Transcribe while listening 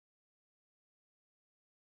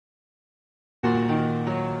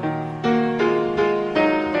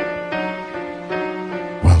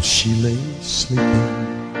while she lay sleeping.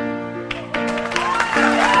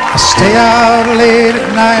 I stay out late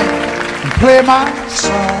at night and play my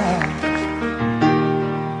song,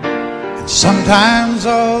 and sometimes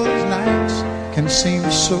all those nights can seem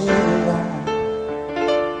so long.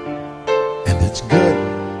 And it's good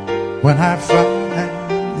when I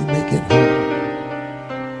finally make it home,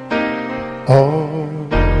 all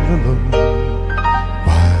alone,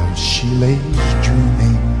 while she lays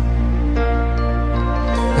dreaming.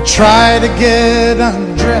 I try to get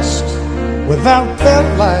undressed without their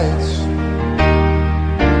lights,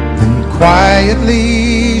 then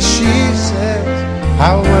quietly she says,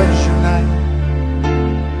 how was your night?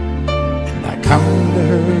 And I come to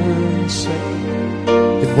her and say,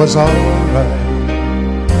 it was all right,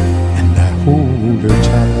 and I hold her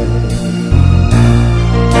tight.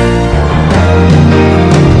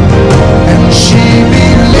 And she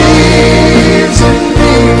believes in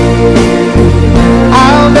me.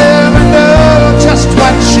 I'll never know just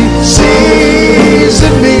what she sees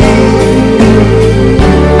in me.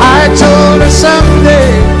 I told her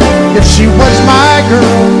someday, if she was my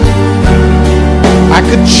girl, I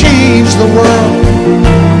could change the world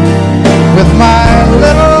with my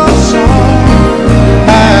little song.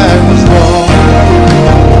 I was wrong.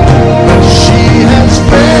 She has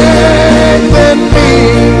faith in me,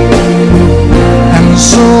 and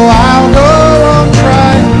so I'll go on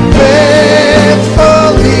trying faithfully.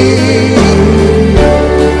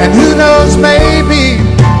 And who knows, maybe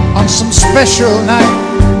on some special night,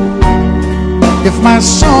 if my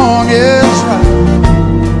song is right,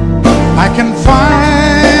 I can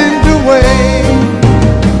find a way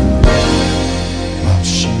while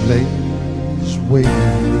she lays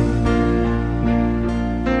waiting.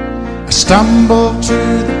 I stumble to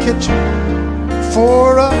the kitchen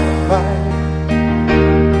for a bite,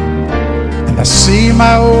 and I see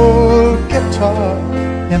my old guitar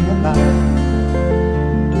in the night,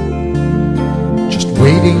 just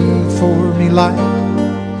waiting for me like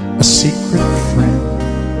a secret friend.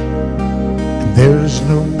 And there's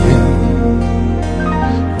no wind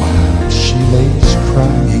while she lays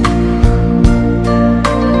crying.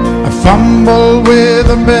 I fumble with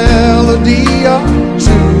a melody or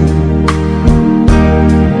two,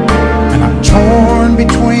 and I'm torn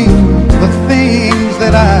between the things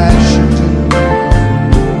that I should do.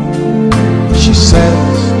 She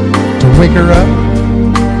says to wake her up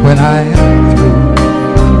when I am through.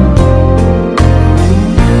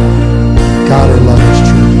 God, her love is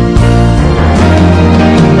true.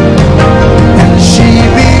 And she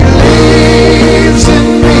believes in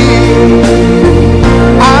me.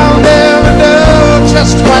 I'll never know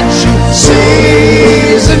just what she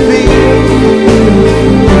sees in me.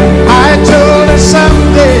 I told her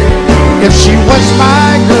someday, if she was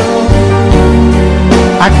my girl,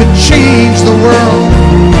 I could change the world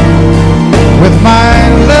with my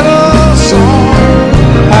little song.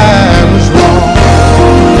 I was wrong.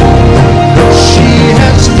 She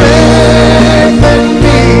has faith in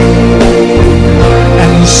me,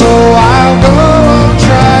 and so I'll go on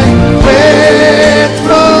trying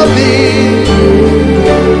faithfully.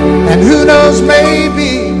 And who knows,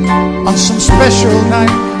 maybe on some special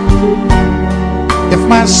night, if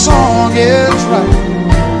my song is right,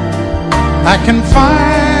 I can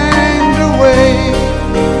find a way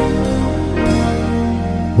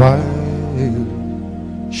while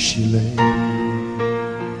she lays,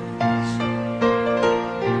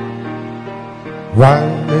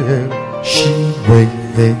 while she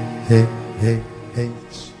waits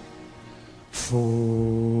for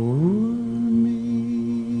me.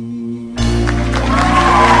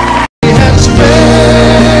 She has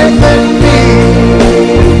faith in me,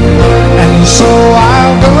 and so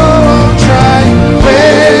I'll go on trying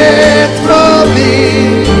faithfully.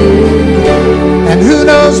 And who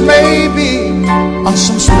knows, maybe on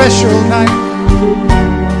some special night,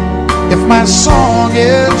 if my song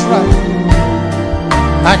is right,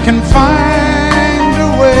 I can find a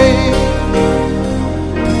way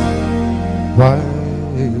while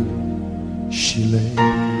she lays,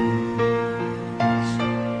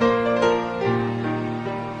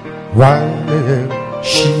 while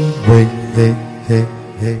she waits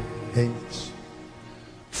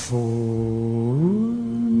for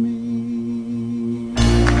me.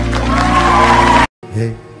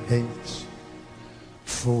 Waits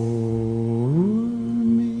for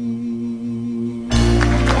me.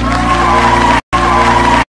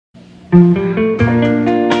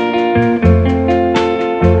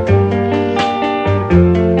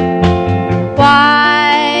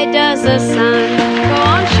 Why does the sun go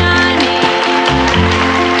on shining?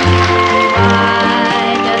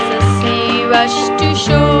 Why does the sea rush to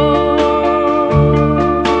shore?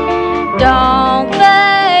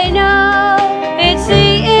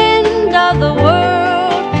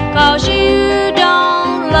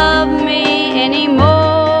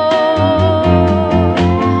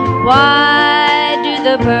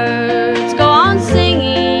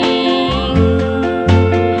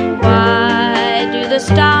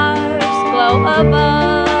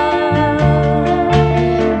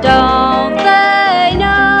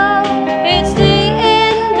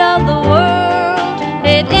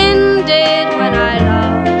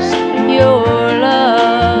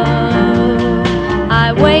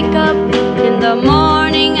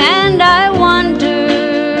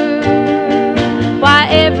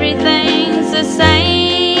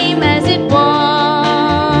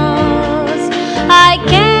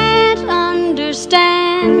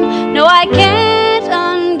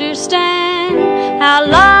 how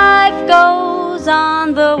life goes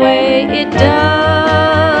on the way it does.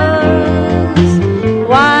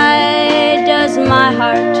 Why does my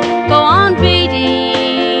heart go on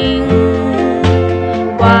beating?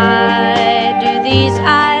 Why do these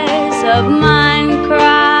eyes of mine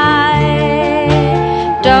cry?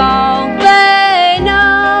 Don't they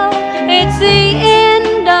know it's the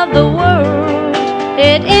end of the world?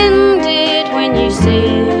 It ended when you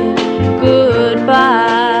said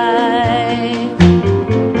goodbye.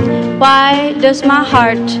 Why does my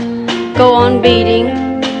heart go on beating?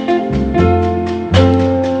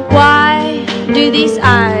 Why do these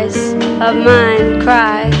eyes of mine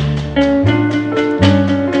cry?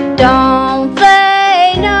 Don't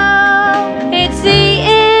they know it's the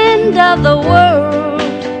end of the world?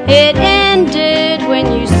 It ended when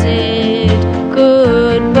you said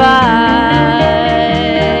goodbye.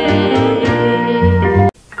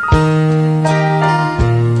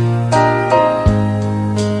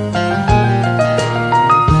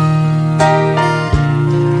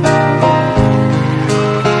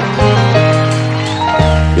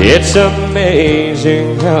 It's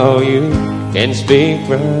amazing how you can speak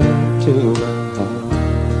right to my heart.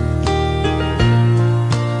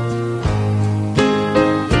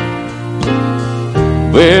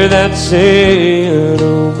 Without saying a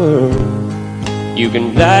word, you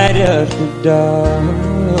can light up the dark.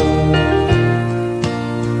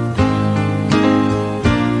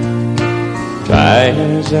 Try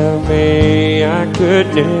as I may, I could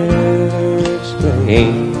never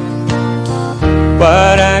explain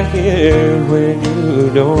what I hear when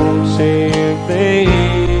you don't say a thing.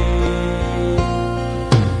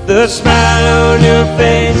 The smile on your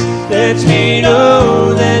face lets me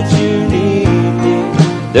know that you need me.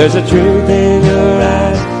 There's a truth in your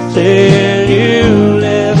eyes saying you'll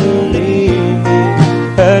never leave me.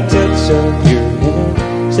 A touch of your hand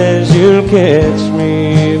says you'll catch me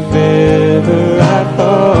if ever I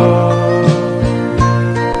fall.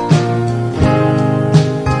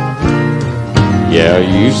 Yeah,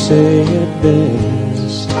 you say it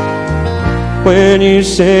best when you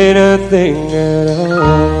say nothing at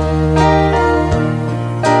all.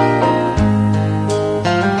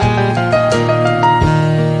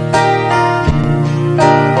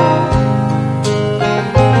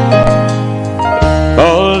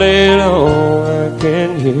 All day long I can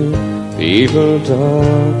hear people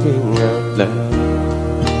talking out loud.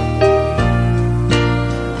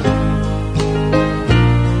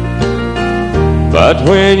 But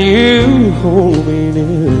when you hold me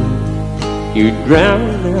near, you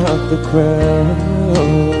drown out the crowd.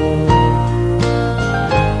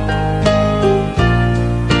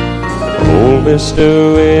 Old Mr.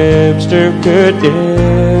 Webster could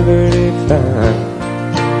never define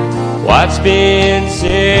what's being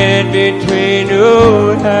said between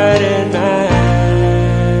your heart and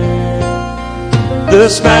mine. The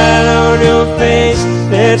smile on your face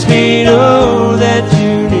lets me know that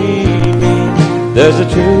you need me. There's a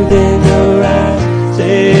truth in your eyes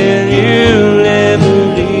saying you'll never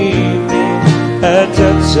leave me. A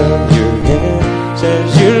touch of your hand says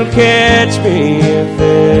you'll catch me if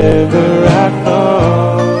ever I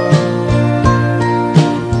fall.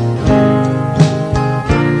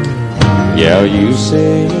 Yeah, you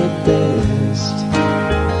say it best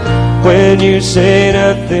when you say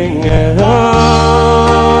nothing at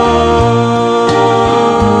all.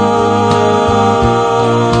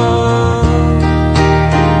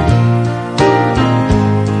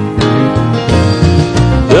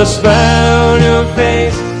 The smile on your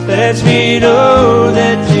face lets me know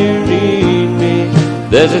that you need me.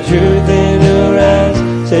 There's a truth in your eyes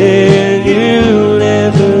saying you'll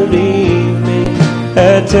never leave me.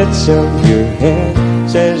 A touch of your hand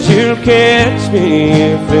says you'll catch me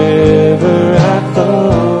if ever I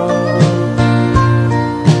fall.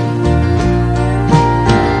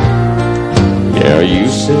 Yeah, you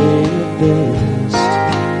say it best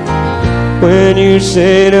when you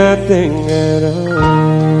say nothing at all.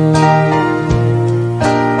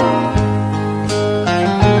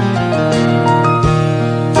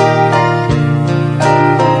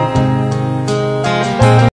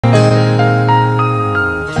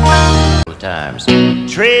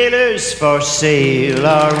 Trailers for sale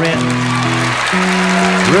or rent,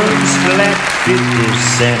 rooms flat 50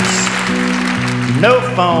 cents. No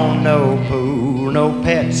phone, no pool, no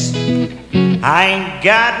pets. I ain't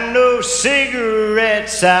got no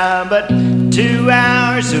cigarettes, but 2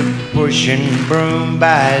 hours of pushing broom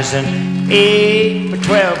buys an 8 by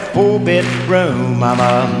 12 4-bedroom. I'm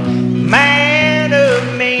a man of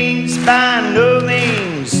means by no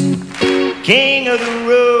means, king of the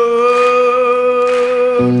road.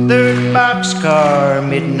 Third boxcar,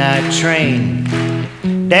 midnight train,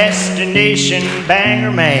 destination Bangor,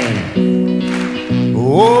 Maine.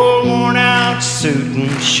 Old worn out suit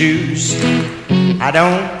and shoes. I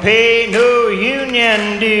don't pay no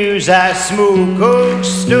union dues. I smoke old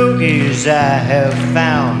stogies I have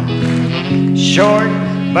found. Short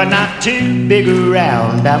but not too big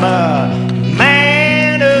around. I'm a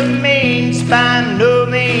man of means by no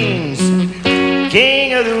means.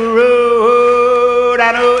 King of the road.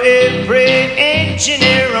 I know every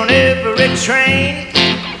engineer on every train,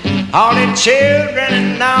 all the children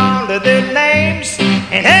and all of their names,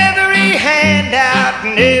 and every handout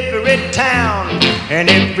in every town, and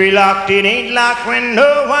every lock that ain't locked when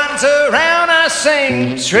no one's around. I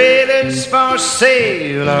sing trailers for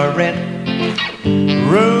sale or rent,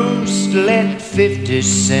 rooms to let 50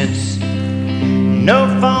 cents. No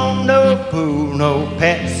phone, no pool, no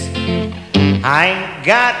pets. I ain't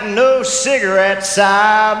got no cigarettes,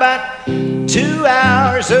 but 2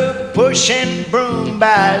 hours of pushing broom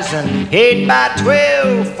buys an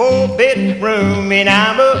 8x12 4-bedroom, and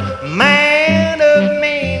I'm a man of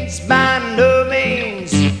means by no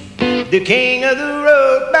means, the king of the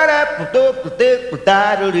road. The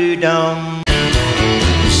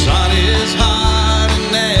sun is hot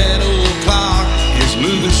and that old clock is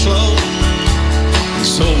moving slow, and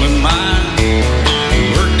so am I.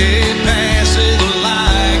 Workday passes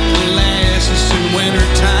like molasses in winter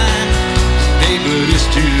time. Hey, but it's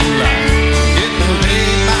too light. Getting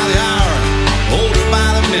paid by the hour, older by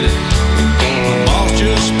the minute. My boss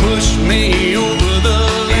just pushed me over the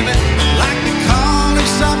limit. Like to call him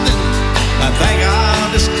something, I think I'll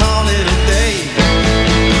just call it a day.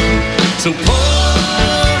 So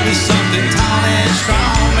pour me something tall and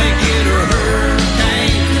strong, make it a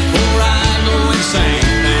hurricane before I go insane.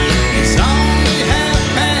 It's only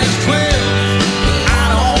 12:30, but I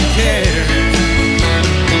don't care.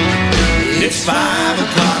 It's 5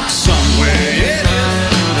 o'clock somewhere, yeah.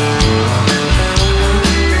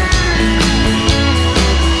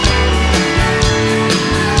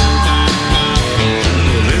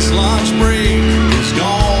 This lunch break is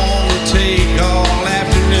gonna take all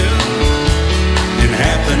afternoon and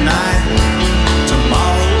half the night.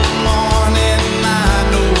 Tomorrow morning I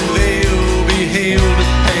know they'll be held to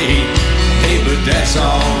pay. Hey, but that's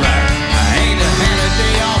alright. I ain't had a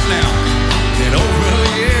day off now in over a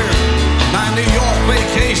year. My New York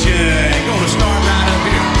vacation ain't gonna start right up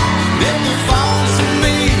here. If the phone's to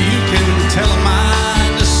me, you can tell them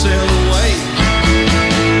mine to sail away.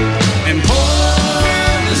 And pour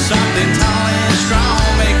me something tall and strong,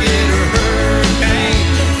 make it a hurricane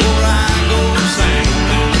before I go insane.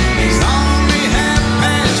 It's only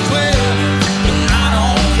 12:30, but I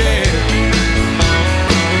don't care.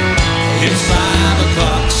 It's 5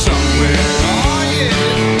 o'clock somewhere, oh yeah.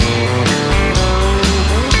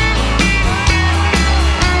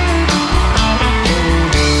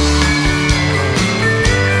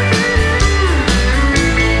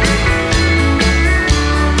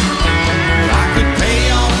 I could pay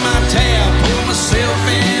off my tab, pull myself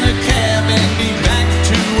in a cab, and be back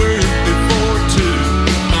to work before 2.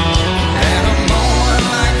 At a moment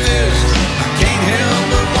like this, I can't help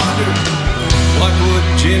but wonder, what would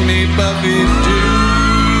Jimmy Buffett do?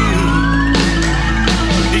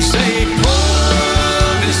 He say, pour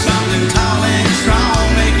me something tall and strong,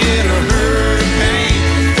 make it a hurricane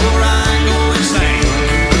before I go insane.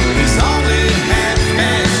 It's only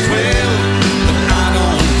 12:30, but I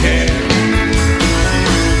don't care.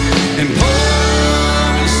 And pour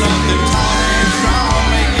me something tall and strong,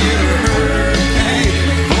 make it a hurricane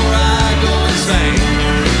before I go insane.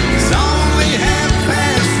 It's only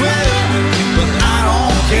 12:30, but I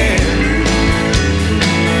don't care.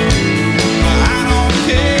 I don't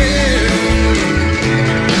care.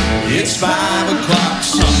 It's 5 o'clock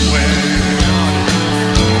somewhere.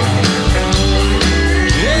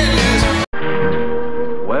 Yes.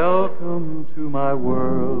 Welcome to my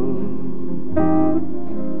world.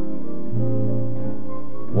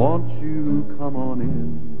 Won't you come on in?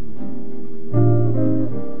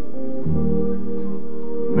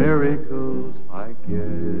 Miracles, I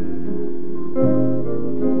guess,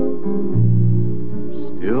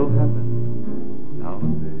 still happen now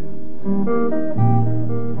and then.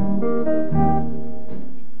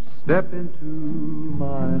 Step into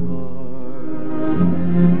my heart.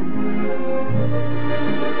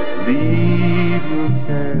 Leave your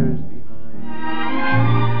cares behind.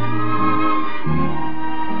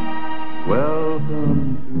 Welcome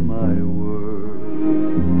to my world,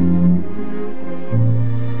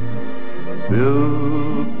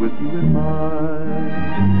 built with you in mind.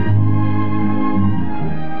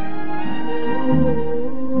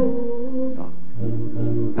 Knock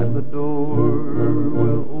and the door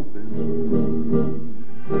will open.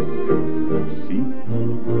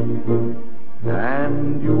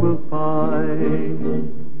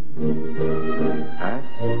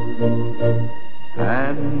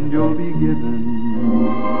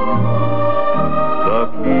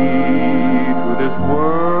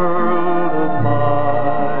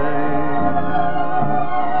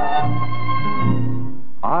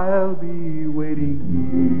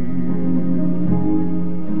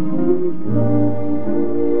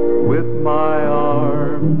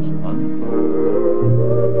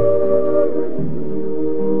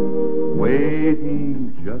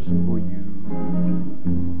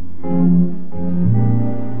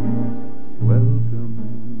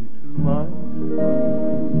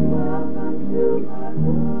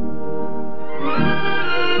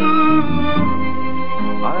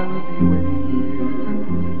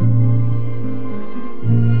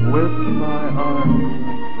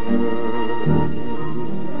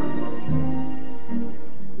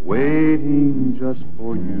 waiting just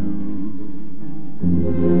for you.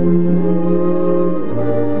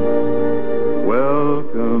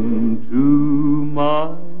 Welcome to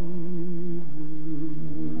my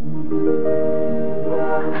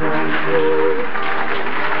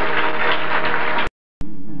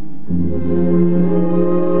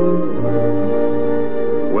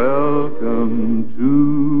welcome to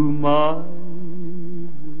my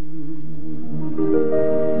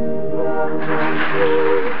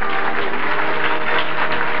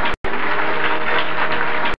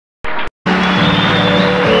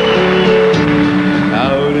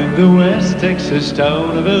Out in the West Texas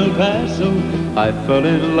town of El Paso, I fell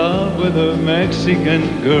in love with a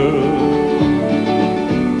Mexican girl.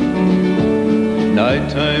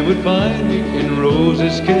 Nighttime would find me in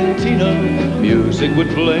Rose's cantina. Music would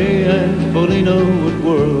play and Polina would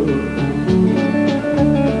whirl.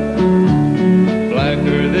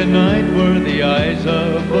 Blacker than night were the eyes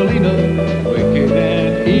of Polina, wicked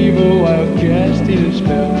and evil while casting a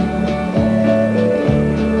spell.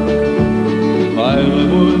 My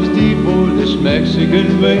love was deep for this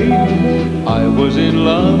Mexican maid. I was in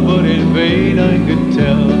love, but in vain I could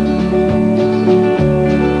tell.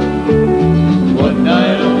 One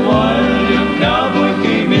night a wild young cowboy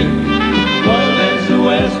came in, wild as the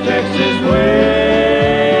West Texas wind.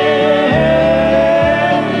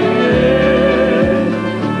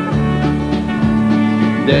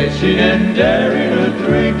 Dashing and daring, a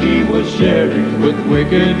drink he was sharing with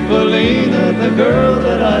wicked Polina, the girl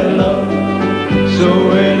that I love. So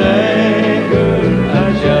in anger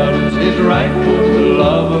I challenged his right for the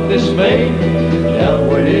love of this maid. Down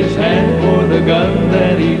went his hand for the gun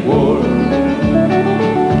that he wore.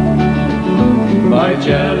 My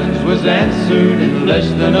challenge was answered in less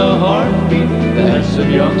than a heartbeat. The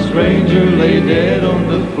handsome young stranger lay dead on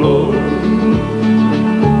the floor.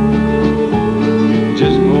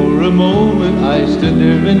 Just for a moment I stood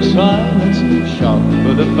there in silence, shocked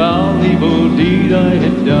for the foul evil deed I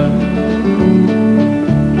had done.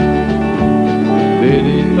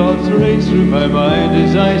 Many thoughts raced through my mind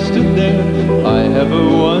as I stood there. I have a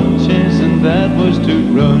one chance and that was to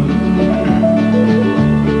run.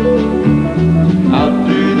 Out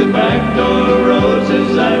through the back door of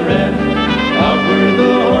Roses I ran, out where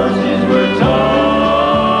the horses were tied.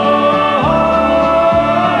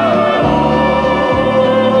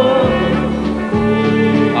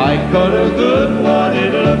 I caught a good one,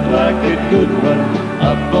 it looked like it could run.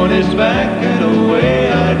 Up on his back and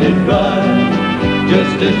away I did run.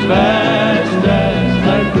 Just as fast as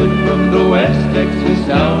I could from the West Texas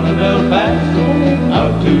town of El Paso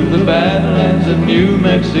out to the Badlands of New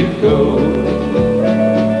Mexico.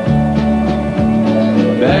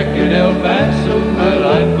 Back in El Paso, my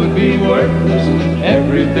life would be worthless.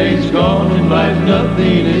 Everything's gone in life,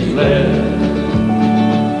 nothing is left.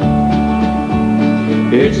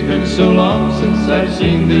 It's been so long since I've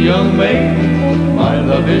seen the young maid. My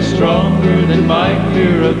love is stronger than my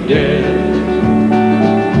fear of death.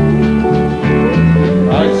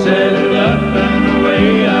 I set it up and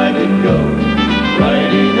away I did go,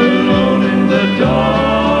 riding alone in the dark.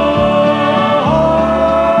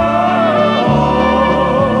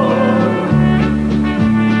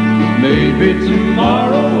 Maybe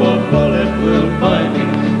tomorrow a bullet will find me.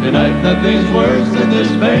 Tonight nothing's worse than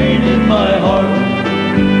this pain in my heart.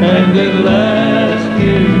 And at last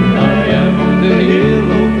here I am on the hill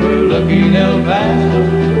overlooking El Paso.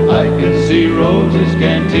 I can see Rose's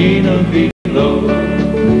cantina below.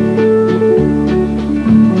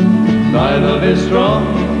 My love is strong,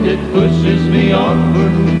 it pushes me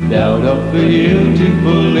onward. Down up the hill to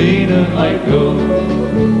Polina I go.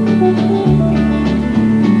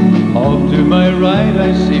 Off to my right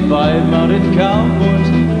I see 5 mounted cowboys.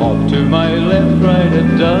 Off to my left, right, a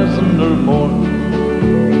dozen or more.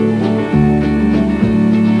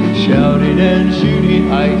 Shouting and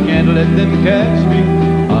shooting, I can't let them catch me.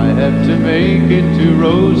 I have to make it to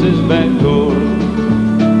Rose's back door.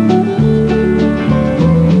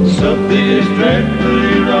 Something is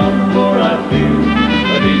dreadfully wrong, for I feel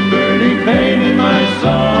a deep burning pain in my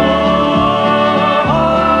soul.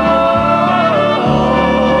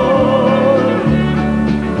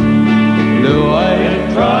 Though I am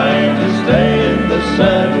trying to stay in the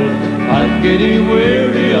saddle, I'm getting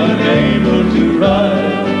weary, unable to ride.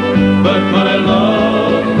 But my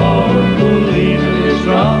love for Polina is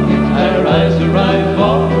strong, I rise or I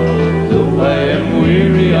fall. Though I am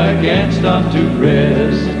weary, I can't stop to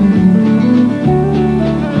rest.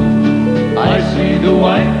 I see the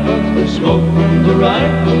white puff of smoke from the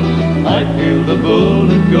rifle. I feel the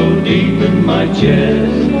bullet go deep in my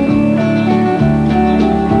chest.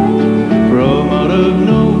 From out of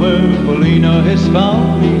nowhere Polina has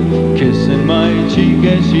found me, kissing my cheek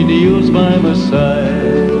as she kneels by my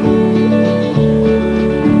side.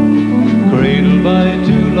 Cradled by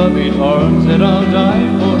two loving arms that I'll die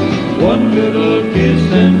for, one little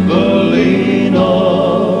kiss and Polina.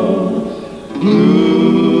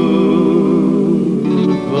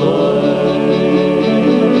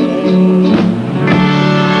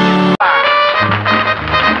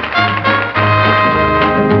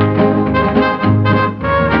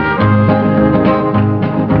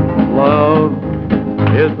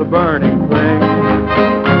 Is a burning thing,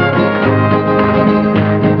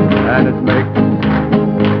 and it makes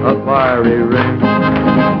a fiery ring.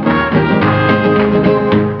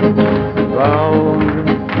 Round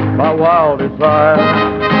my wild desire,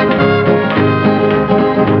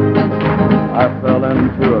 I fell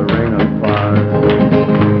into a ring of fire.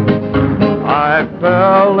 I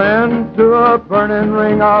fell into a burning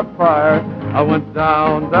ring of fire. I went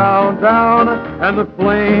down, down, down, and the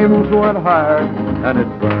flames went higher, and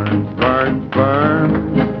it burns, burns,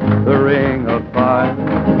 burns, the ring of fire,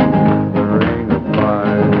 the ring of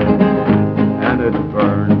fire, and it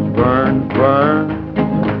burns, burns, burns,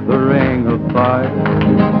 the ring of fire,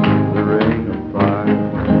 the ring of fire,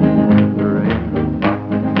 the ring of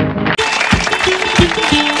fire.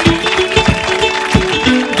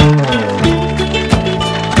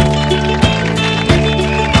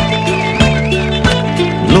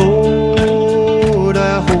 Lord,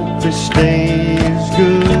 I hope this stays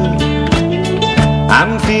good.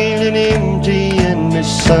 I'm feeling empty and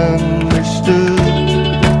misunderstood.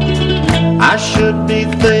 I should be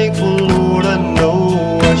thankful, Lord, I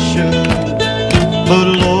know I should. But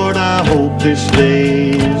Lord, I hope this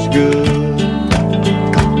stays good.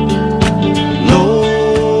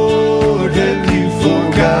 Lord, have you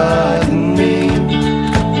forgotten me?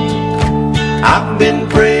 I've been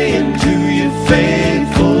praying to you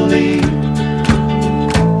faithfully.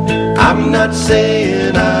 I'm not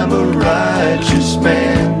saying I'm a righteous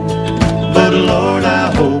man, but Lord,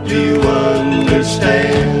 I hope you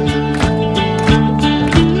understand.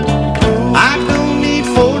 I don't need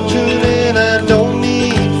fortune and I don't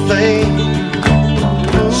need fame.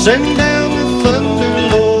 Send down the thunder,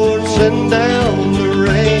 Lord, send down the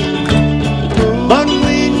rain. But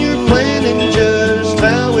when you're planning just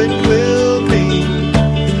how it will be,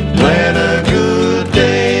 plan a good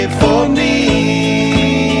day for me.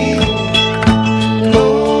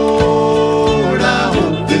 Lord, I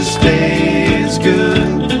hope this day is good.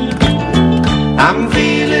 I'm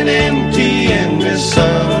feeling empty and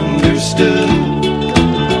misunderstood.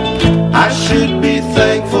 I should be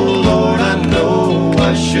thankful, Lord, I know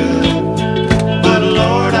I should. But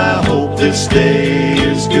Lord, I hope this day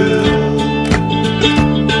is good.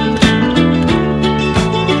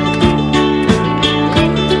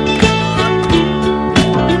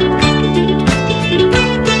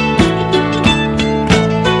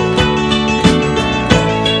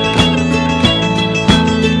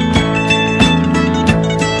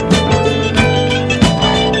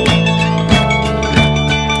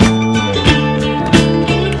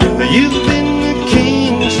 You've been the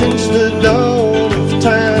king since the dawn of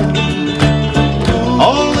time.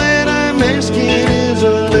 All that I'm asking is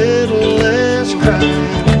a little less crime.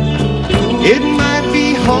 It might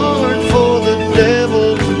be hard for the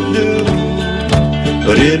devil to do,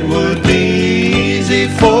 but it would be easy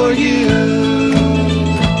for you.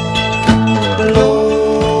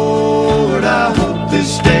 Lord, I hope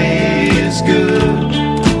this day is good.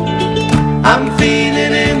 I'm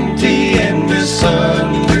feeling empty and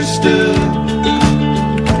misunderstood.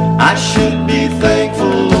 I should be thankful,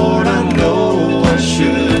 Lord, I know I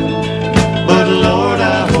should. But Lord,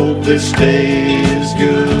 I hope this day is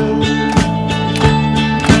good.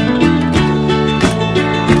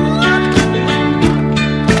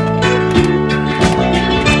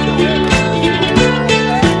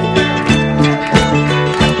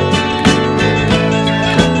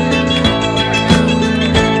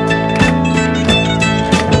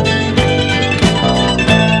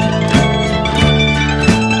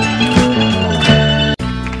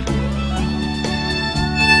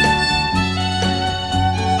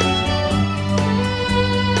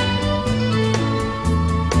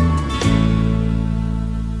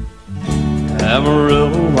 Amarillo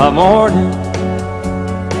by morning,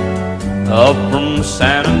 up from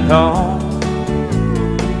San Antonio.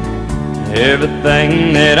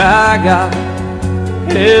 Everything that I got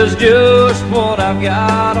is just what I've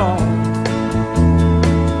got on.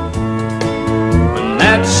 When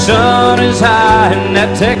that sun is high in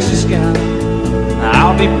that Texas sky,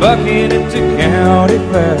 I'll be bucking into county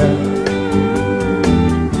fair.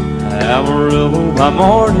 Amarillo by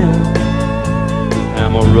morning,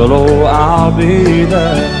 Amarillo, I'll be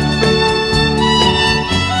there.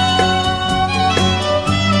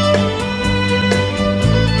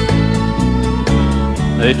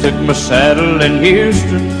 They took my saddle in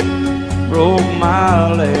Houston, broke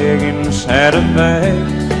my leg in Santa Fe,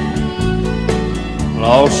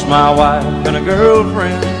 lost my wife and a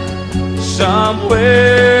girlfriend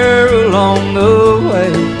somewhere along the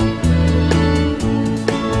way.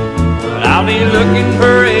 But I'll be looking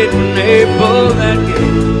for 8 when they pull that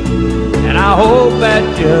gate, and I hope that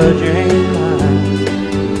judge ain't lying.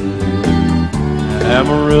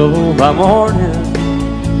 Amarillo by morning,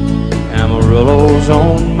 Amarillo's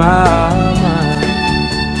on my mind.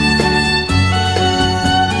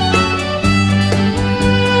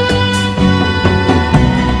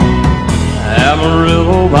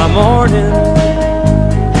 Amarillo by morning,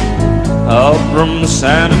 up from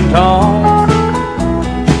San Antonio.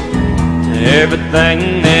 Everything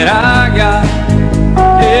that I got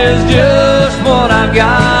is just what I've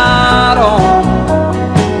got on.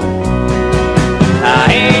 I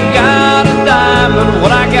ain't got a dime, but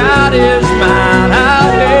what I got is mine. I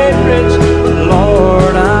ain't rich, but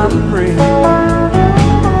Lord, I'm free.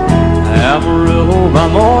 Amarillo by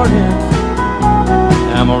morning,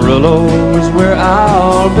 Amarillo is where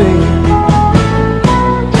I'll be.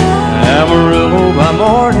 Amarillo by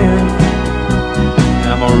morning,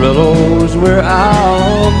 Amarillo is where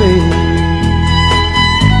I'll be.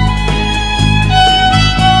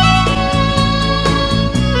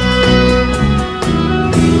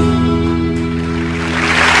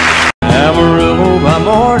 Amarillo by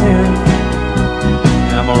morning,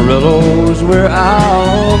 Amarillo's where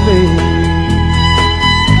I'll be.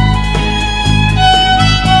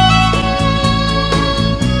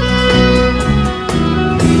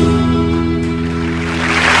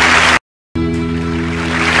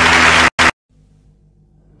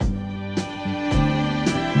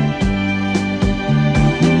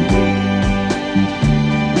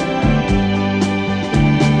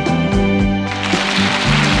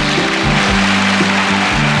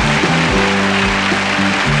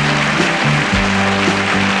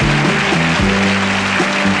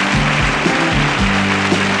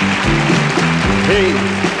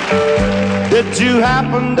 Did you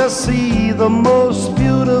happen to see the most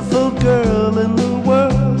beautiful girl in the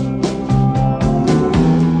world?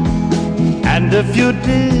 And if you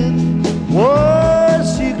did,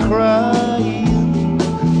 was she crying,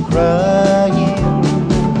 crying?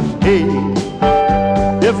 Hey,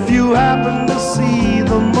 if you happen to see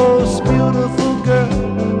the most beautiful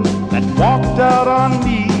girl that walked out on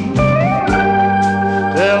me,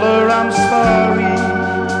 tell her I'm sorry.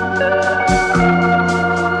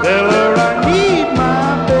 Tell her I need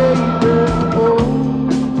my baby. Oh,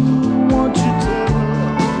 won't you tell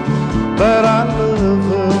her that I love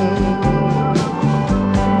her?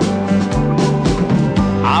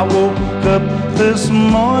 I woke up this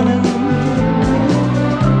morning,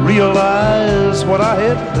 realized what I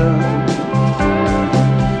had done.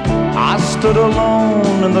 I stood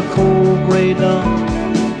alone in the cold gray dawn.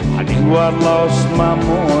 I knew I'd lost my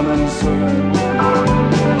morning sun.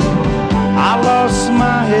 I lost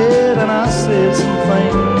my head and I said some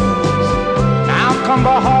things. Now come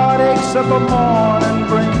the heartaches that the morning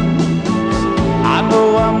brings. I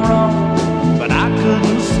know I'm wrong, but I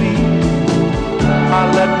couldn't see. I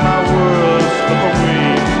let my world slip away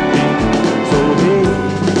from me. So hey,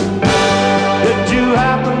 did you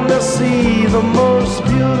happen to see the most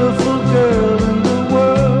beautiful girl in the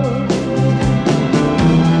world?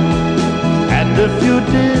 And if you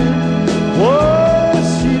did, was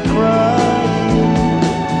she crying,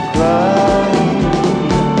 crying?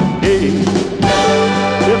 Hey,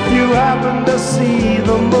 if you happen to see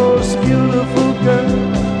the most beautiful girl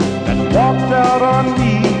that walked out on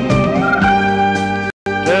me,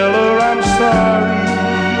 tell her I'm sorry.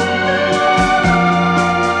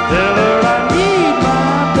 Tell her I need my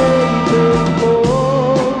baby. Oh,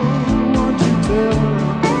 won't you tell her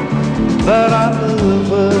that I love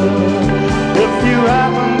her? If you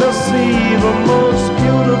happen to see the most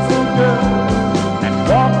beautiful girl that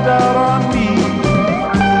walked out on me,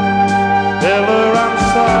 tell her I'm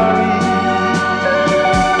sorry.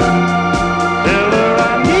 Tell her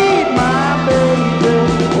I need my baby.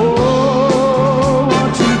 Oh,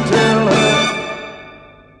 won't you tell her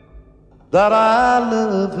that I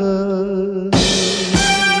love her?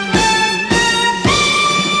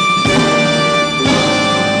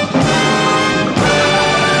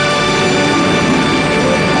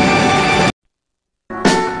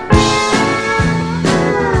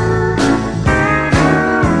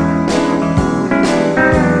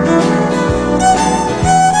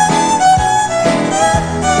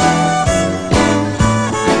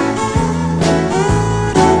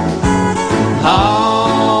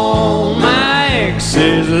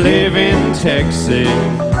 Texas.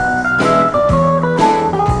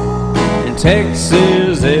 And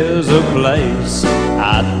Texas is a place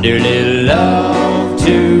I'd dearly love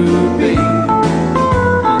to be.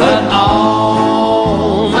 But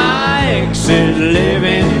all my exes live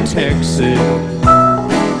in Texas,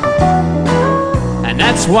 and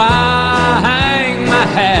that's why I hang my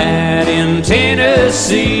hat in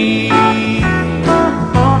Tennessee.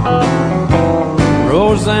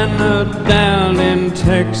 Rosanna down in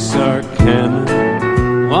Texarkana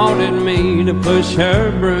wanted me to push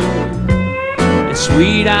her broom, and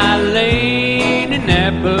Sweet Eileen in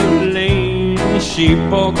Abilene, she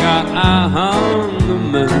forgot I hung the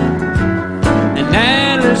moon. And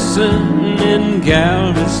Anderson in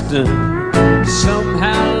Galveston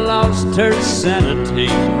somehow lost her sanity.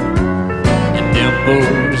 And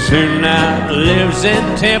Dimples, who now lives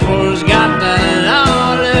in Temple's, got the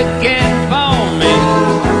law looking for me.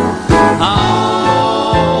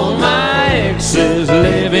 All my exes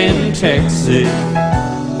live in Texas,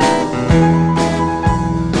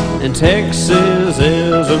 and Texas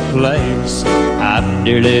is a place I'd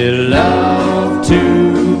dearly love to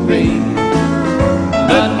be.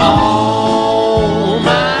 But all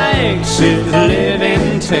my exes live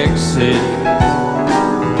in Texas,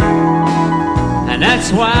 and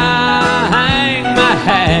that's why I hang my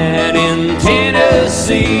hat in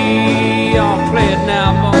Tennessee. I'll play it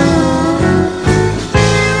now, boy.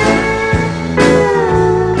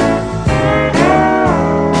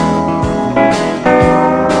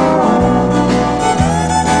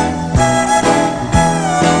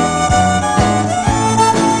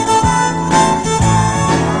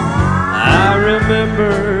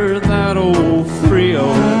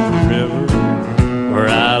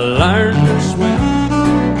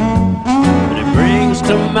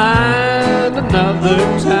 Another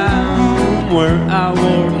time where I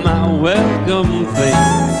wore my welcome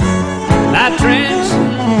face, my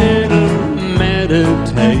transcendental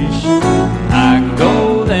meditation. I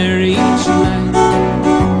go there each night,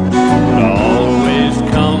 but always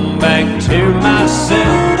come back to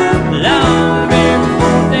myself long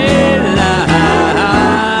before daylight.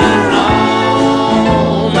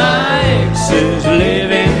 All my exes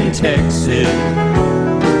live in Texas,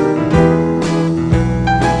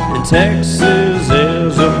 and Texas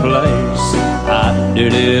is a place I'd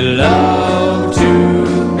dearly love to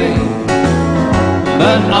be.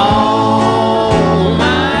 But all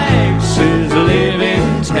my exes live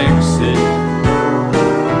in Texas,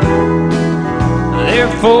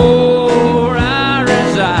 therefore I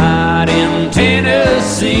reside in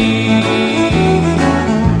Tennessee.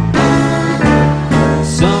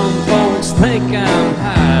 Some folks think I'm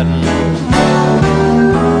hiding,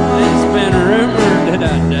 it's been rumored that I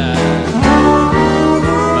died,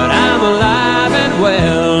 but I'm alive and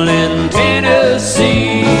well in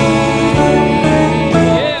Tennessee.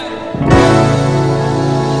 Yeah.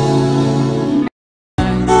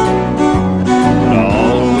 But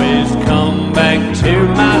always come back to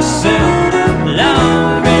myself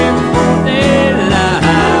long before daylight.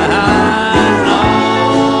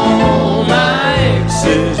 All my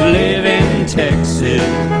exes live in Texas,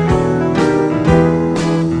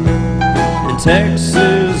 and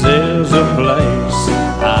Texas is a place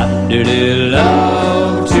I'd dearly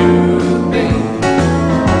love to be.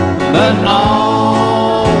 But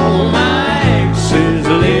all my exes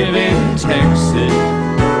live in Texas,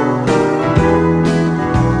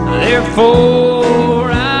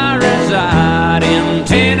 therefore I reside in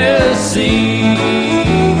Tennessee.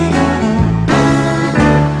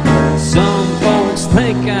 Some folks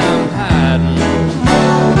think I'm hiding,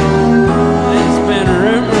 it's been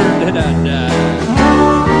rumored that I died,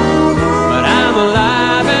 but I'm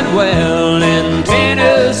alive and well in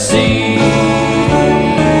Tennessee.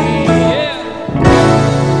 Yeah.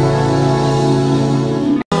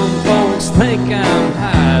 Some folks think I'm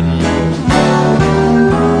hiding,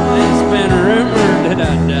 it's been rumored that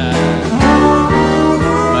I died,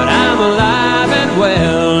 but I'm alive and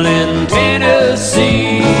well in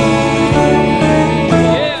Tennessee.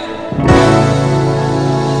 Yeah.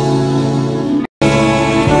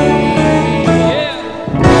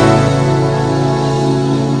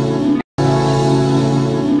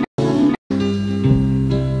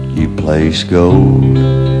 You place gold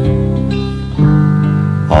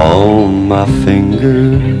on my finger,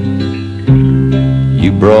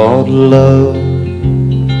 you brought love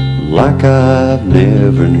like I've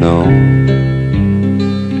never known.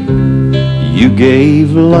 You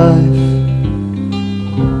gave life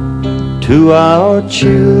to our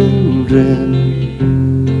children,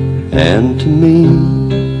 and to me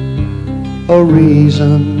a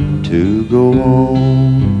reason to go on.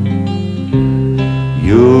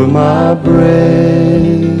 You're my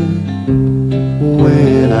bread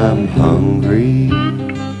when I'm hungry.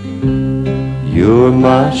 You're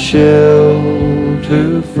my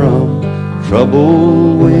shelter from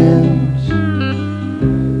troubled winds.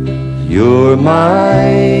 You're my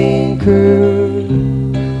anchor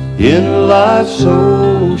in life's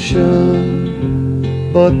ocean.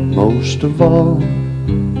 But most of all,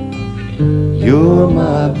 you're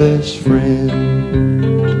my best friend.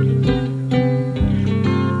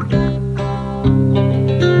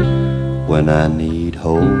 When I need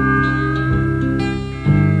hope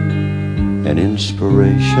and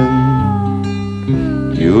inspiration,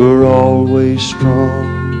 you're always strong.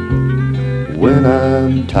 When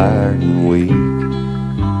I'm tired and weak,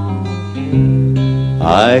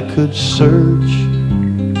 I could search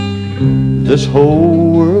this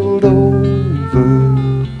whole world over,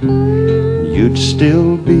 you'd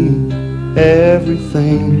still be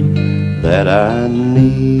everything that I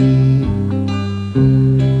need.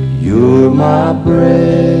 You're my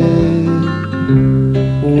bread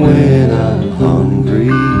when I'm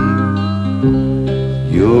hungry.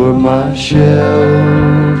 You're my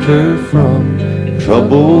shelter from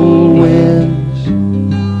troubled winds.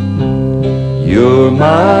 You're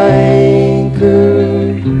my anchor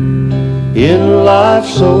in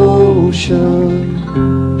life's ocean.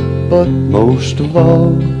 But most of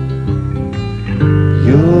all,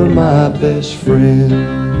 you're my best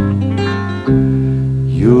friend.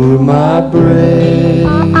 You're my bread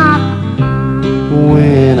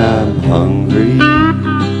when I'm hungry.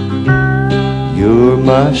 You're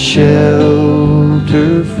my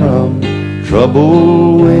shelter from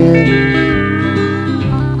troubled winds.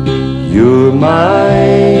 You're my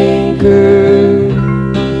anchor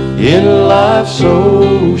in life's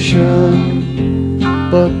ocean.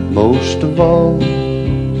 But most of all,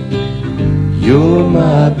 you're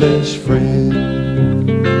my best friend.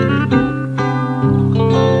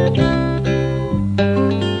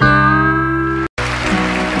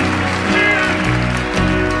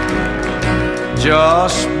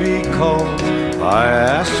 Just because I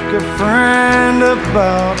ask a friend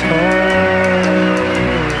about her,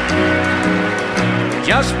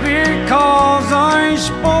 just because I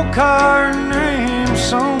spoke her name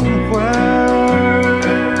somewhere,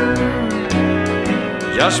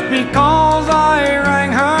 just because I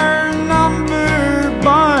rang her number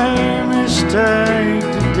by mistake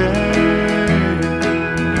today,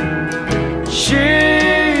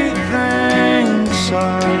 she thinks I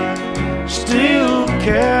still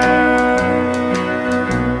care.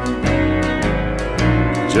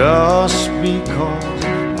 Just because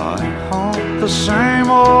I haunt the same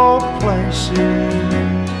old places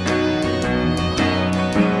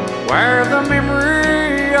where the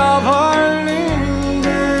memory of her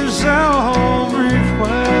lingers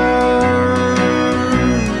everywhere.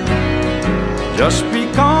 Just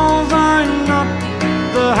because I'm not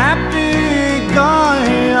the happy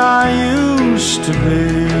guy I used to be,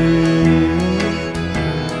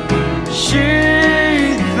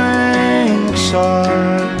 she thinks I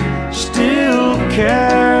still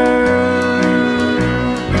care.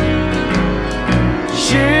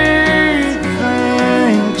 She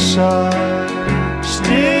thinks I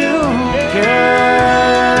still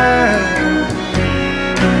care.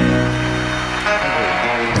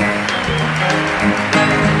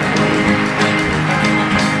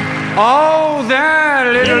 Oh, that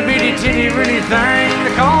little bitty titty bitty thing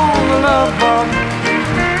they call the love bug.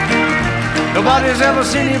 Nobody's ever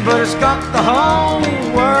seen it, but it's got the whole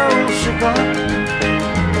world shook up.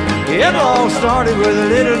 It all started with a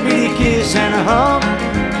little bitty kiss and a hug.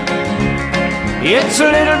 It's a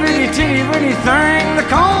little bitty teeny bitty thing they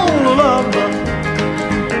call a love bug.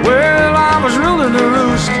 Well, I was ruling the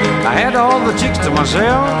roost, I had all the chicks to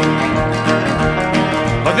myself.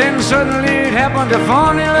 But then suddenly it happened, a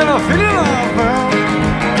funny little feeling I felt.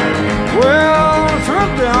 Well, I threw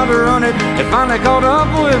down to run it, it finally caught up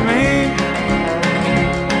with me.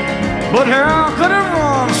 But how could it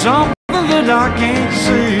run something that I can't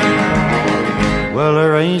see? Well,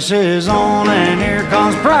 the race is on and here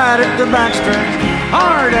comes pride at the backstretch.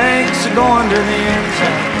 Heartaches are going to the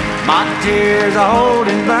inside. My tears are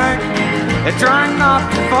holding back, they're trying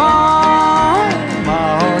not to fall.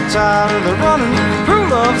 My heart's out of the running, true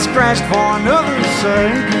love scratched for another's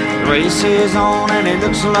sake. The race is on and it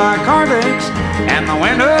looks like heartaches, and the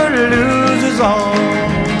winner loses all.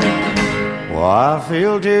 Well, I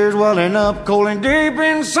feel tears welling up cold and deep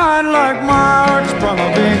inside, like my heart's from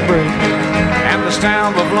a big break. And the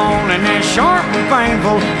stamp of loneliness sharp and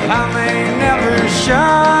painful, I may never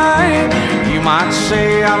shine. You You might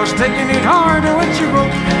say I was taking it hard when she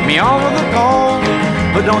wrote me over the cold,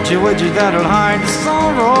 but don't you wish that'll hide the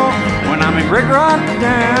sorrow when I'm a brick right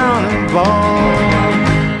down and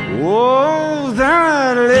bald. Oh,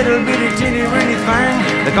 that little bitty teeny weeny thing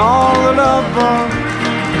they call the love bug.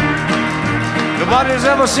 Nobody's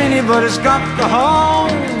ever seen it, but it's got the whole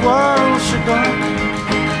world shook up.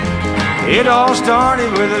 It all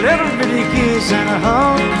started with a little bitty kiss and a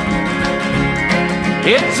hug.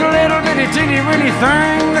 It's a little bitty teeny weeny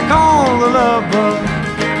thing they call the love bug.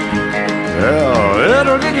 Yeah, a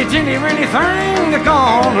little bitty teeny weeny thing they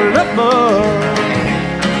call the love bug.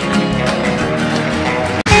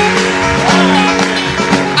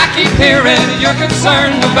 I keep hearing you're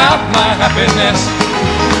concerned about my happiness.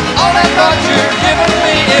 All that thought you're giving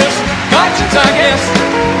me is conscience, I guess.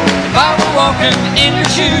 If I were walking in your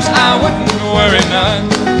shoes, I wouldn't worry none.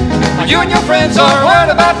 You and your friends are worried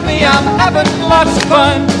about me, I'm having lots of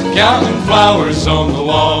fun. Counting flowers on the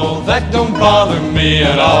wall, that don't bother me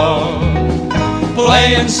at all.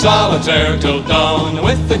 Playing solitaire till dawn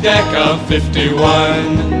with the deck of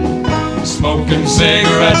 51. Smoking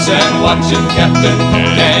cigarettes and watching Captain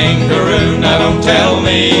Kangaroo. Now don't tell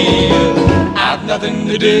me I've nothing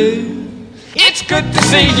to do. It's good to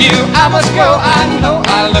see you, I must go, I know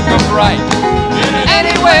I look upright.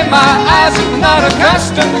 Anyway, my eyes are not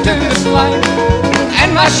accustomed to this light,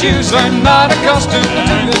 and my shoes are not accustomed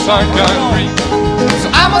to this hard concrete. So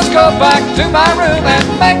I must go back to my room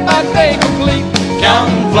and make my day complete.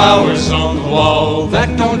 Counting flowers on the wall,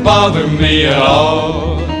 that don't bother me at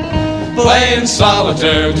all. Playing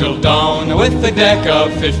solitaire till dawn with the deck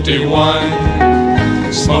of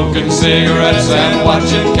 51. Smoking cigarettes and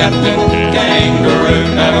watching Captain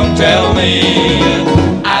Kangaroo. Now don't tell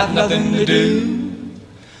me I've nothing to do.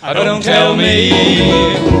 Don't tell me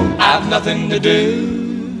I've nothing to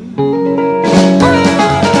do.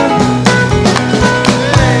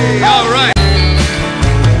 All right.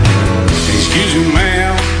 Excuse me,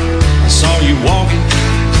 ma'am, I saw you walking.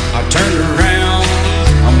 I turned around,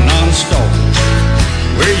 I'm not a stalker.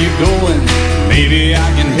 Where you going? Maybe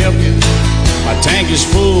I can help you. My tank is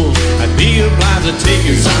full, I'd be obliged to take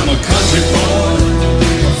you. 'Cause I'm a country boy,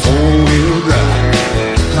 a four-wheel drive.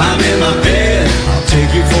 Climb in my bed, I'll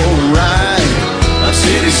take you for a ride. Up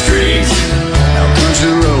city streets, out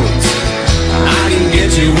country roads. I can get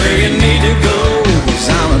you where you need to go. 'Cause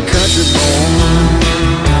I'm a country boy.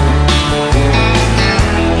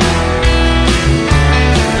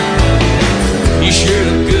 You sure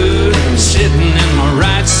look good, sitting in my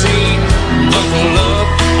right seat. Buckle up,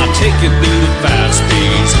 I'll take you through the 5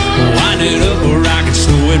 speeds. Wind it up where I can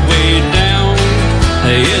slow it way down.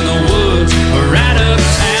 In the woods or right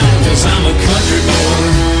uptown. 'Cause I'm a country boy,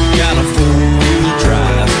 got a 4-wheel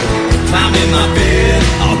drive. Climb in my bed,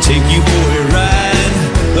 I'll take you for a ride.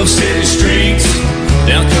 Up city streets,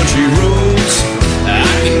 down country roads.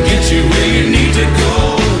 I can get you where you need to go.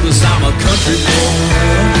 'Cause I'm a country boy.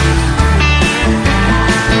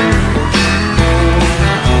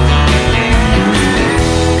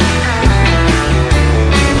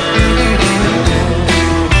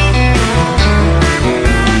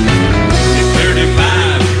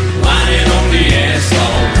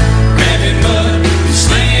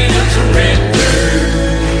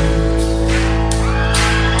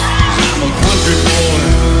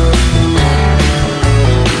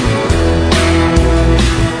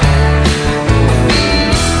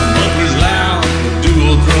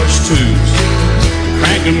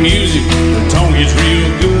 Music, the tone is real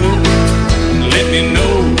good. Let me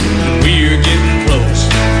know when we're getting close.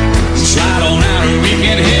 Slide on out and we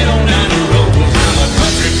can head on down the road. 'Cause I'm a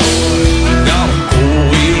country boy, got a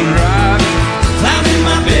 4-wheel drive. Climb in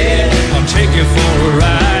my bed, I'll take you for a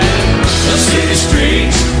ride. Up city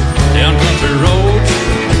streets, down country roads.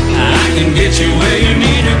 I can get you where you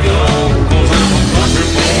need to go. 'Cause I'm a country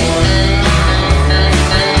boy.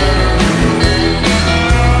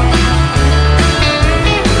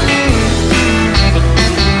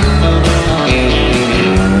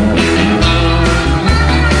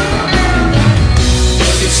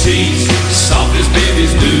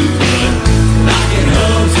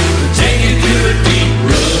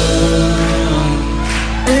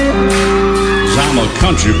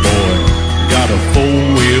 Country boy, got a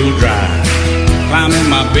 4-wheel drive. Climb in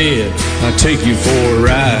my bed, I'll take you for a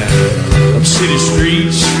ride. Up city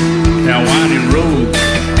streets, down winding road.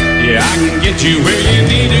 Yeah, I can get you where you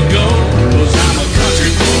need to go. 'Cause I'm a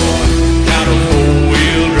country boy, got a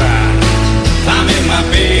 4-wheel drive. Climb in my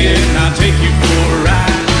bed, I'll take you for a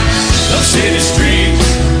ride. Up city streets,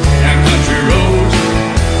 down country roads.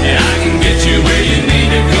 Yeah, I can get you where you need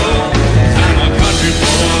to go. I'm a country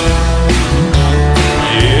boy.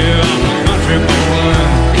 Yeah, I'm a country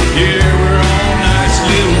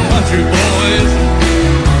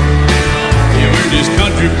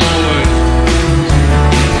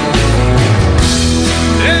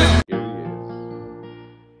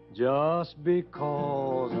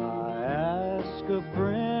because I asked a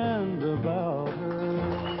friend about her.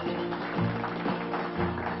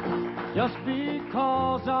 Just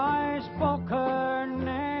because I spoke her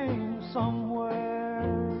name somewhere.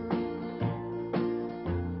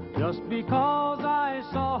 Just because I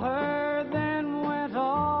saw her, then went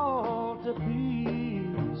all to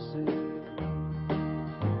pieces.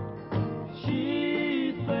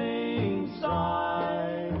 She thinks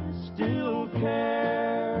I still care.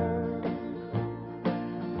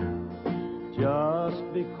 Just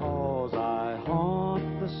because I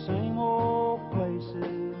haunt the same old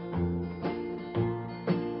places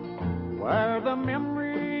where the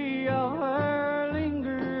memory of her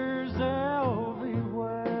lingers everywhere.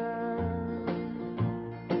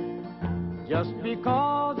 Just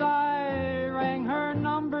because I rang her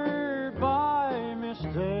number by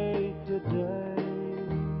mistake today,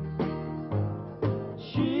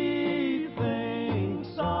 she thinks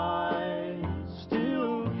I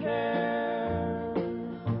still care.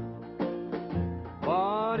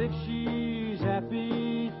 But if she's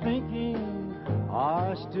happy thinking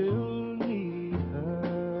I still need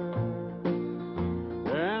her,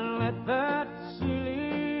 then let that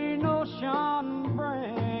silly notion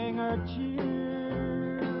bring her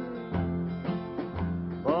cheer.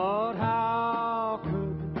 But how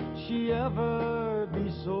could she ever be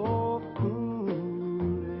so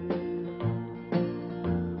foolish?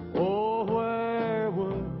 Oh, where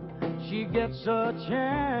would she get such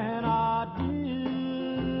an idea?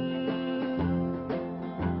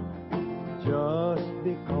 Just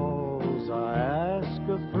because I ask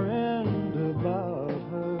a friend about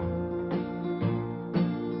her.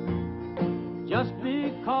 Just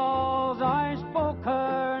because I spoke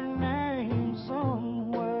her name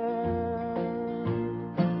somewhere.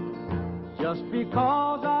 Just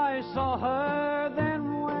because I saw her,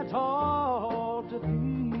 then went all to pieces.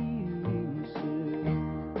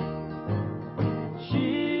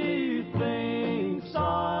 She thinks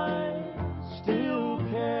I still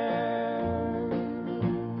care.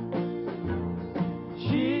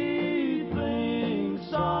 She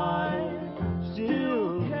thinks I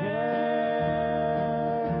still care.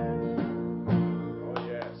 Oh,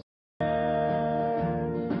 yes.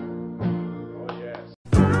 Oh, yes.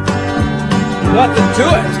 Nothing to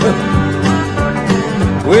it.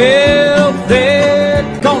 Well, they're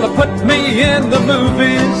gonna put me in the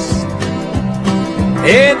movies.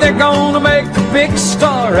 Hey, they're gonna make a big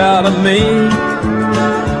star out of me.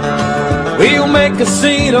 We'll make a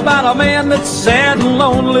scene about a man that's sad and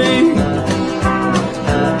lonely,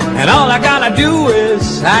 and all I gotta do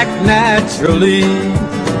is act naturally.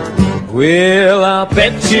 Well, I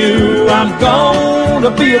bet you I'm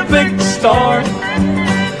gonna be a big star.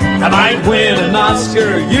 I might win an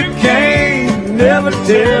Oscar, you can't never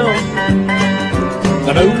tell.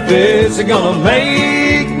 The movies are gonna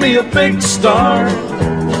make me a big star,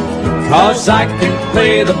 'cause I can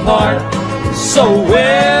play the part so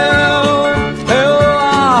well. Oh,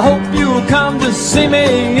 I hope you'll come to see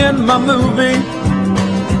me in my movie.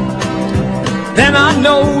 Then I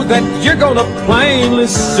know that you're gonna plainly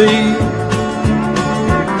see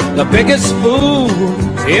the biggest fool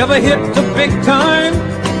to ever hit the big time.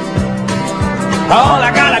 All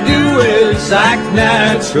I gotta do is act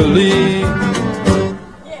naturally.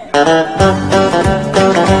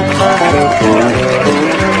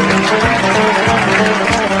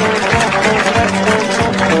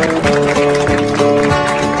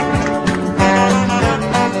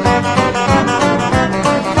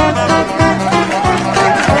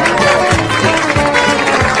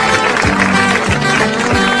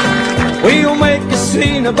 We'll make a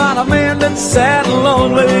scene about a man that's sad and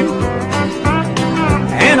lonely,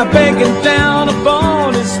 and a begging down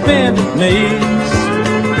upon his bended knees.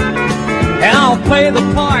 And I'll play the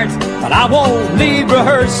part, but I won't need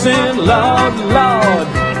rehearsing, Lord, Lord.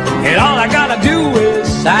 And all I gotta do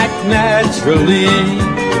is act naturally.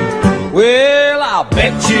 Well, I'll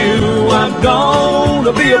bet you I'm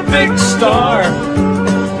gonna be a big star.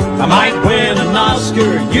 I might win an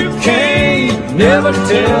Oscar, you can't never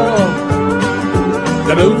tell.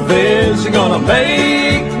 The movies are gonna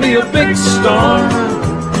make me a big star,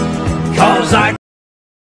 'cause I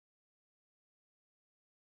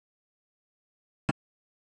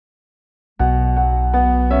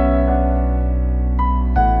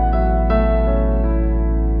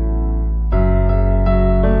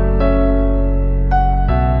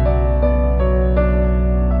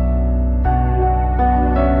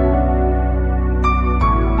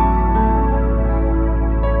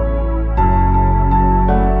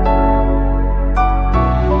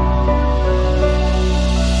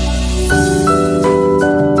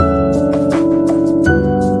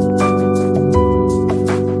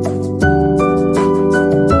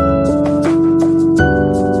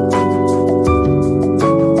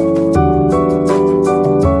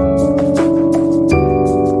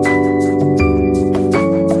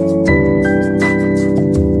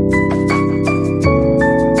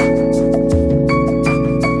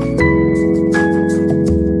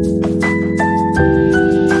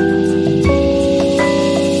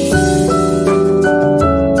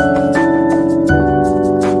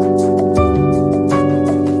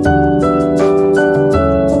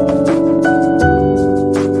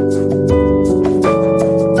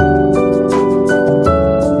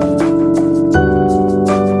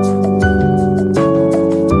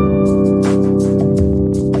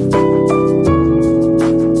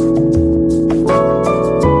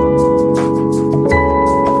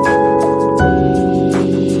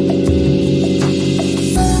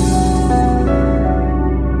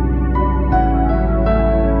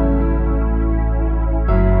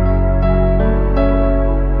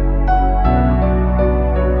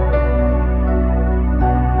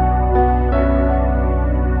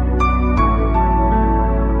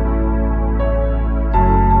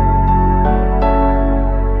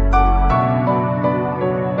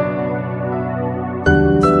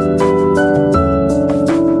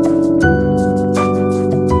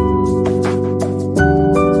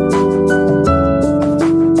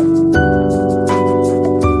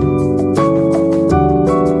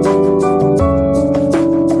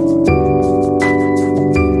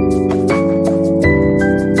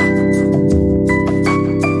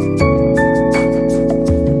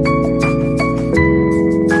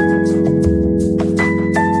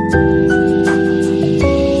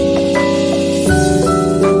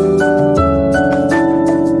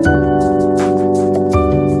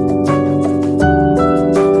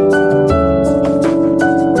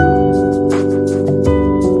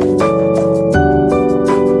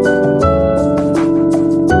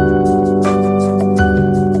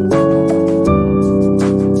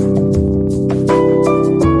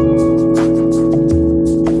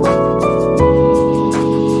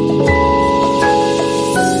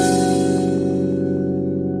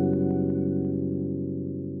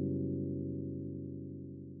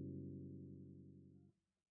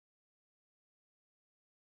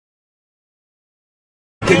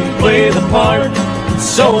the part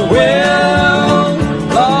so well.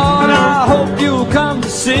 Lord, I hope you'll come to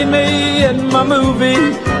see me in my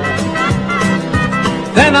movie.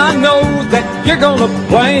 Then I know that you're gonna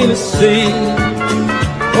plainly see,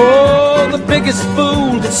 oh, the biggest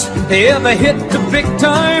fool that's ever hit the big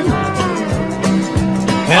time.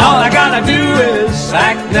 And all I gotta do is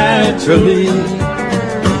act naturally.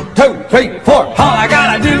 2, 3, 4. All I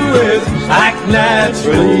gotta do is act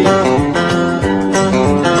naturally.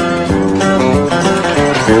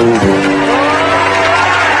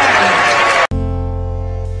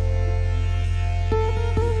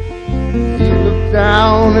 He looked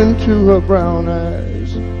down into her brown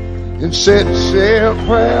eyes and said, say a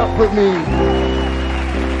prayer for me.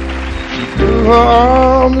 She threw her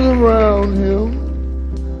arms around him,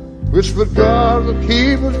 whispered, God will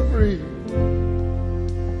keep us free.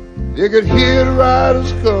 They could hear the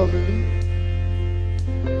riders coming.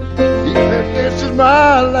 He said, this is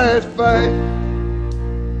my last fight.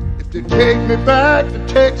 If they take me back to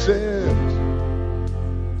Texas,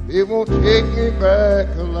 they won't take me back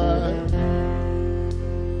alive.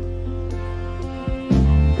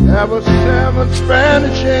 There were 7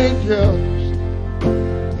 Spanish angels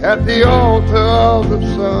at the altar of the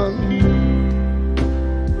sun.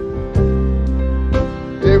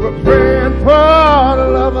 They were praying for the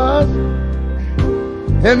lovers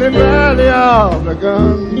in the valley of the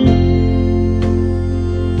gun.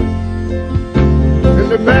 And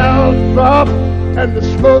the bells dropped and the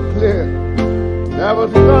smoke cleared. There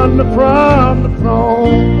was thunder from the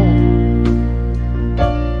throne.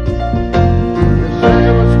 The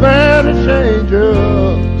 7 Spanish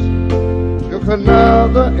angels took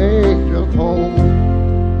another angel home.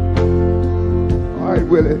 All right,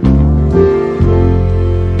 Willie.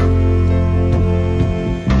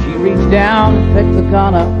 Reached down and picked the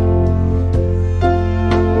gun up.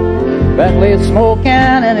 Bentley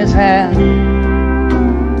smoking in his hand.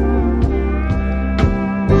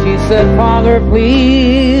 She said, Father,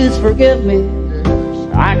 please forgive me.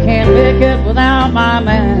 I can't make it without my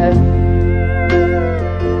man.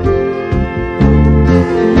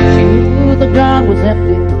 She knew the gun was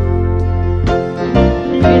empty.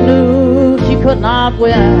 She knew she could not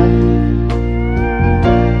win.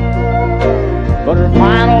 But her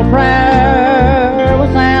final prayer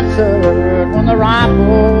was answered when the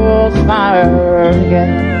rifles fired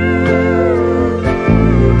again.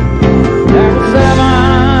 There were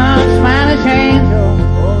 7 Spanish angels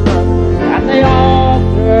at the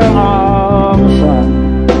altar of the sun.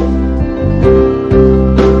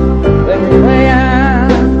 They were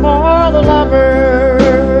praying for the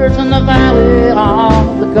lovers in the valley of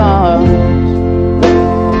the guns.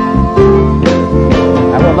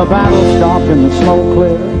 When the battle stopped and the smoke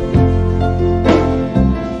cleared,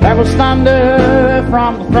 there was thunder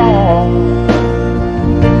from the throne.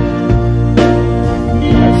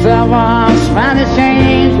 And 7 Spanish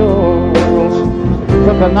angels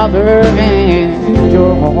took another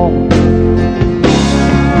angel home.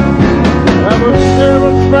 There were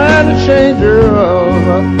 7 Spanish angels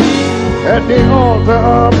at the altar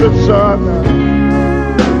of the sun.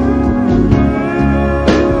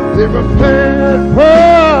 They were praying for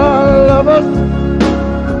lovers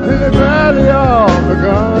in the valley of the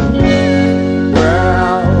gun.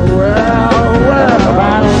 Well, the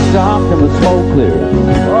battle stopped and the smoke cleared.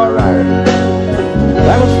 All right.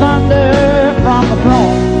 There was thunder from the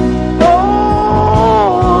throne.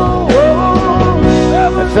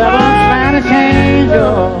 The 7 Spanish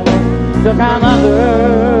angels took another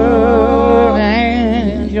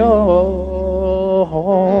angel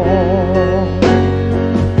home.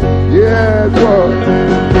 Yeah, it was.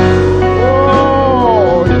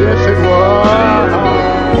 Oh, yes, it was.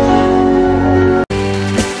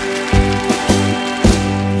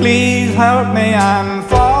 Please help me, I'm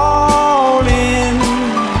falling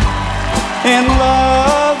in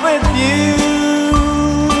love with you.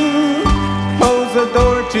 Close the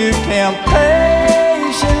door to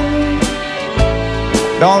temptation.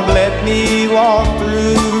 Don't let me walk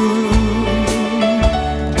through.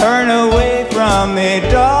 Turn away from me,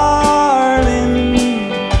 darling.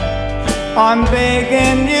 I'm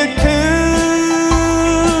begging you to.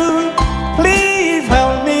 Please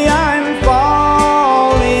help me, I'm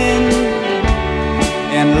falling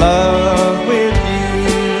in love with you.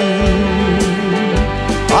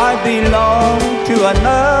 I belong to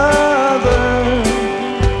another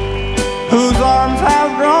whose arms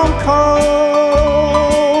have grown cold,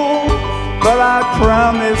 but I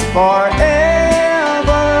promise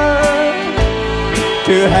forever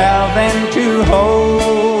to have and to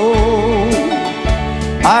hold.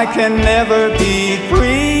 I can never be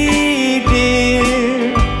free,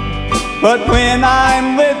 dear, but when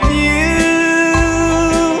I'm with you,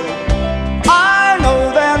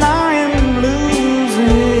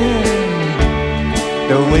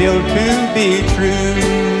 feel to be true.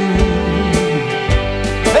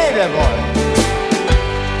 Baby boy,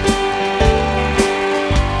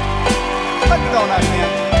 put it on that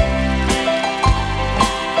man.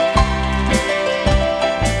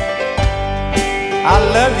 I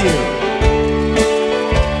love you.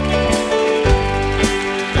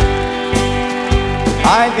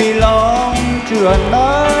 I belong to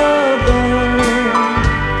another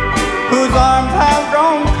whose arms have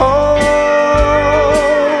grown cold,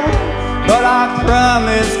 but I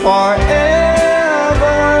promise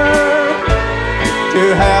forever to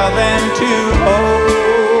have and to hold.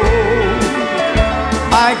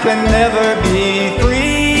 I can never be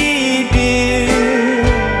free, dear,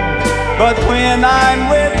 but when I'm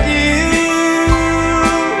with you,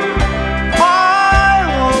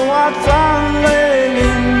 I'll watch I'm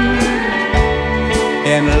living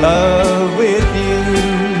in love with you.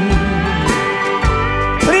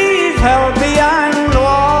 Please help me, I'm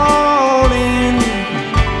falling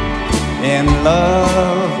in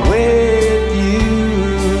love with you.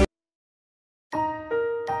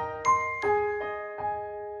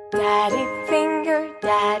 Daddy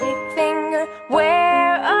finger,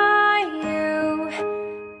 where are you?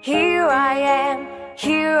 Here I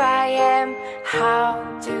am, how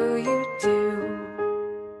do you do?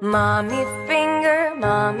 Mommy finger,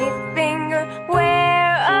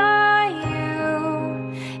 where are you?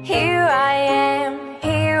 Here I am,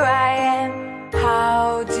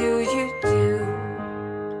 how do you do?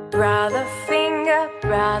 Brother finger,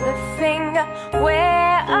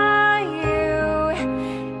 where are you?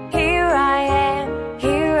 Here I am,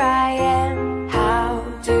 how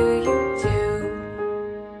do you do?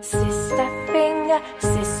 Sister finger,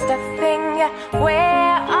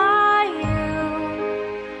 where are you?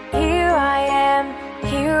 Here I am,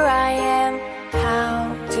 how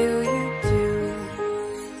do you do?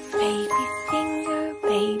 Baby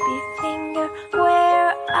finger,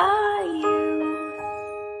 where are you?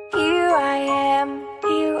 Here I am,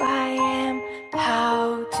 how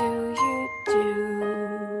do you do?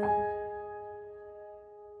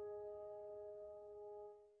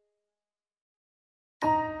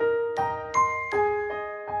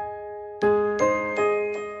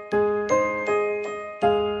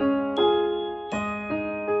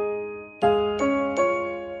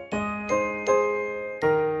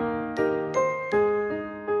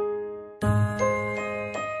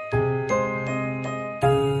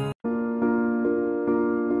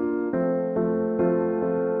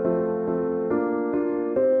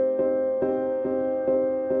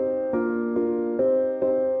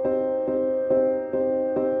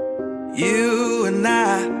 You and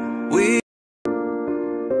I, we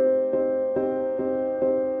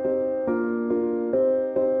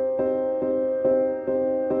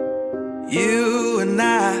You and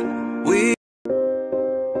I, we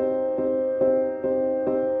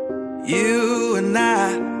You and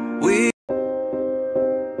I, we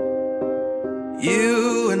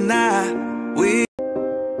You and I, we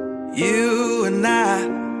You and I,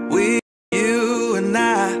 we